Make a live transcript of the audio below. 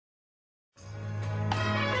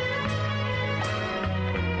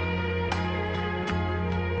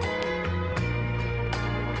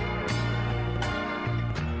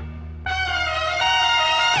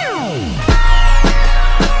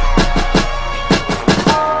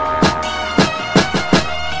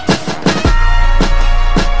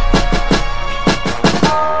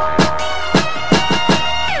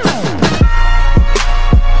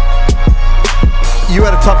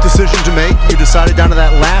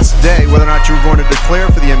last day whether or not you were going to declare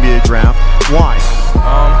for the NBA draft. Why?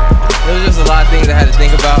 There was just a lot of things I had to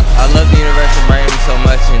think about. I love the University of Miami so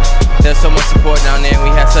much, and there's so much support down there, and we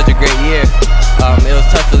had such a great year. It was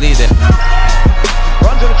tough to leave there.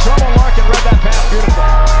 Runs into trouble, Larkin read that pass beautifully.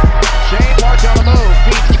 Shane Larkin on the move,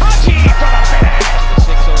 beats Kachi for the finish. The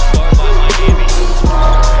 6-0 start by Miami.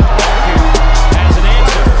 Larkin has an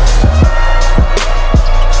answer.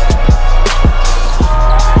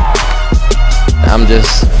 I'm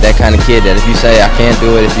just that kind of kid that if you say I can't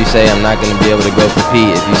do it, if you say I'm not going to be able to go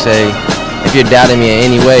compete, if you're doubting me in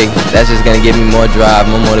any way, that's just going to give me more drive,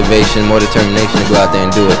 more motivation, more determination to go out there and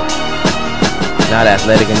do it. Not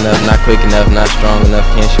athletic enough, not quick enough, not strong enough,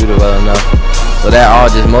 can't shoot it well enough. So that all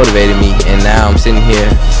just motivated me, and now I'm sitting here,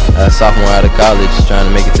 sophomore out of college, trying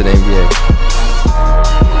to make it to the NBA.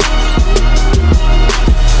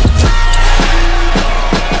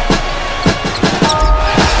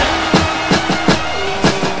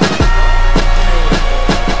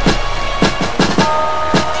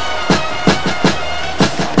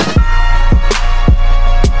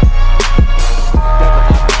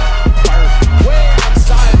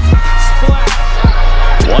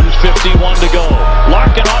 To go.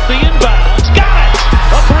 Larkin off the inbounds. Got it!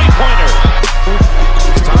 A three-pointer.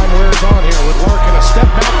 Time wears on here with Larkin, a step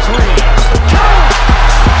back three.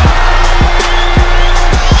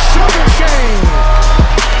 Sugar Shane.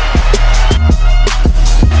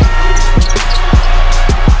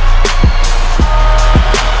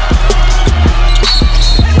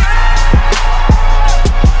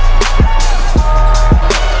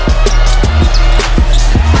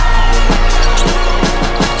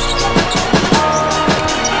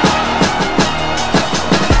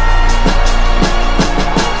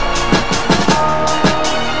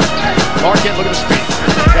 Larkin, look at the speed.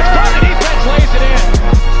 That's caught, the defense lays it in.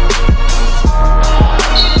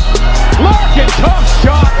 Larkin, tough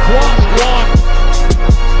shot, plus one.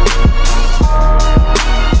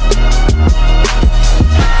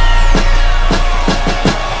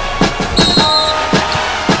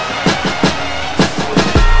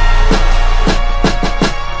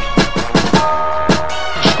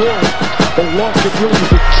 Scoring, but Larkin really was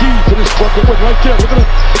the key to this bucket win right there. Look at it.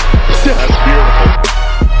 That's beautiful.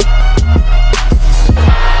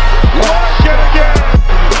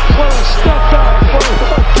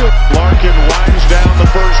 Larkin winds down the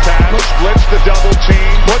first half, splits the double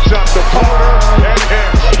team, puts up the floater, and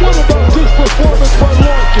hits. What about this performance by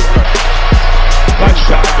Larkin? Let's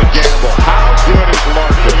shot the gamble. How good is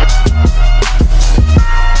Larkin?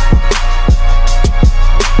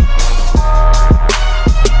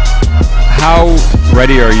 How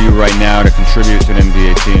ready are you right now to contribute to an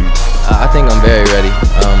NBA team? I think I'm very ready.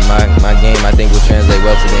 My game, I think, will translate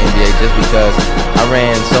well to the NBA just because I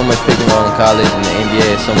ran so much pick and roll in college, and the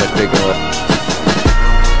NBA is so much pick and roll.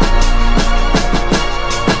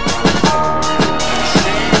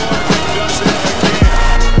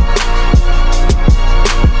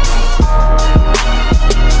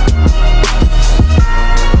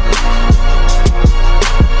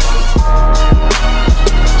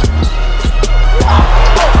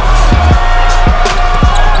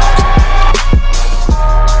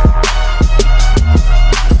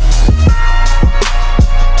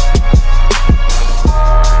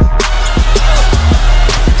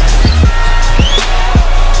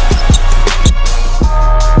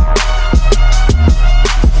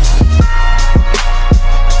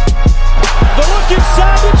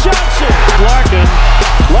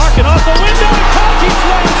 Larkin off the window, and Kachi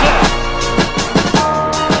slams it.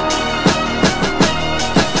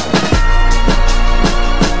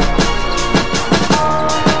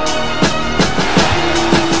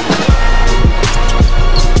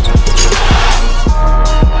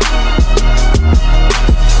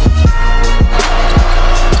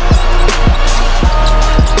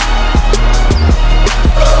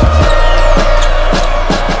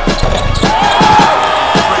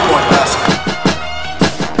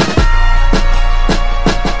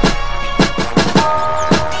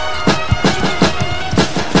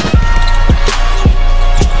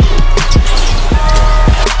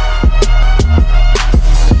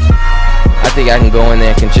 I think I can go in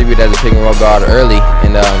there and contribute as a pick and roll guard early,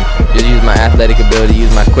 and just use my athletic ability,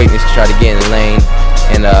 use my quickness to try to get in the lane,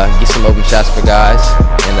 and get some open shots for guys,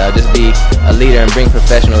 and just be a leader and bring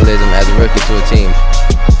professionalism as a rookie to a team.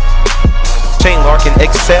 Shane Larkin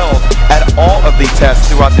excelled at all of the tests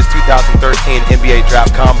throughout this 2013 NBA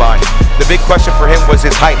Draft Combine. The big question for him was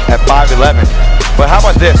his height at 5'11". But how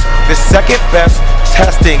about this? The second best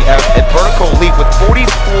testing at vertical leap with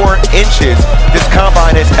 44 inches this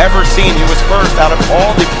combine has ever seen. He was first out of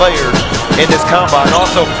all the players in this combine.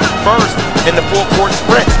 Also first in the full court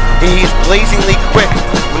sprint. He's blazingly quick,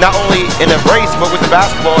 not only in a race, but with the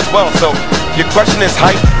basketball as well. So your question is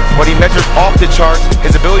height, but he measures off the charts.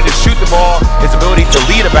 His ability to shoot the ball, his ability to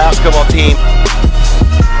lead a basketball team.